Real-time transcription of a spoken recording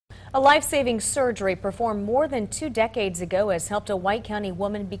A life-saving surgery performed more than 2 decades ago has helped a White County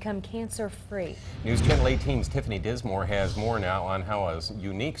woman become cancer-free. News Channel 18's Tiffany Dismore has more now on how a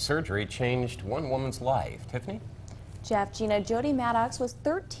unique surgery changed one woman's life. Tiffany? Jeff, Gina, Jody Maddox was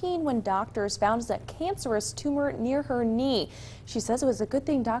 13 when doctors found a cancerous tumor near her knee. She says it was a good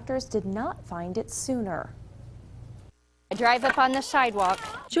thing doctors did not find it sooner. I drive up on the sidewalk.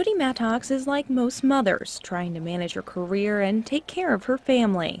 Jody Maddox is like most mothers, trying to manage her career and take care of her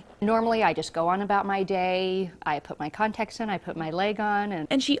family. Normally I just go on about my day, I put my contacts in, I put my leg on.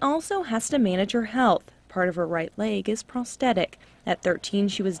 And she also has to manage her health. Part of her right leg is prosthetic. At 13,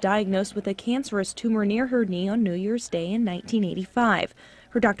 she was diagnosed with a cancerous tumor near her knee on New Year's Day in 1985.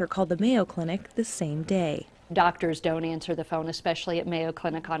 Her doctor called the Mayo Clinic the same day. Doctors don't answer the phone, especially at Mayo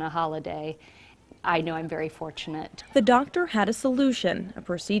Clinic on a holiday. I know I'm very fortunate. The doctor had a solution, a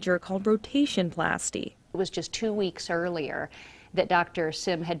procedure called rotation plasty. It was just 2 weeks earlier that Dr.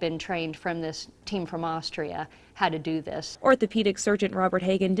 Sim had been trained from this team from Austria how to do this. Orthopedic surgeon Robert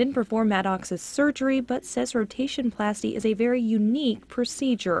Hagen didn't perform Maddox's surgery, but says rotation plasty is a very unique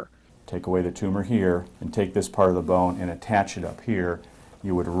procedure. Take away the tumor here and take this part of the bone and attach it up here.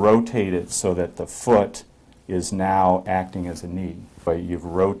 You would rotate it so that the foot is now acting as a knee. But you've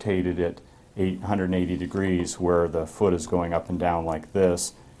rotated it 180 degrees where the foot is going up and down like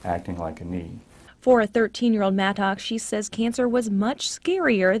this, acting like a knee. For a 13-year-old Maddox, she says cancer was much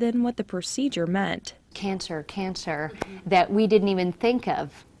scarier than what the procedure meant. Cancer that we didn't even think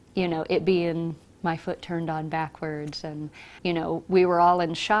of, it being my foot turned on backwards, and, we were all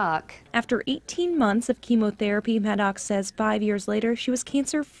in shock. After 18 months of chemotherapy, Maddox says 5 years later she was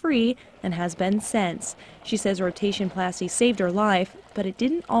cancer-free and has been since. She says rotation plasty saved her life, but it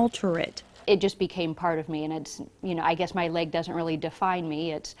didn't alter it. It just became part of me, and it's, I guess my leg doesn't really define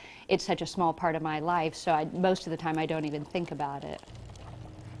me. It's such a small part of my life, so most of the time I don't even think about it.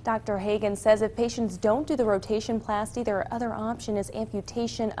 Dr. Hagen says if patients don't do the rotation plasty, their other option is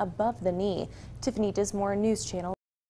amputation above the knee. Tiffany Dismore, News Channel.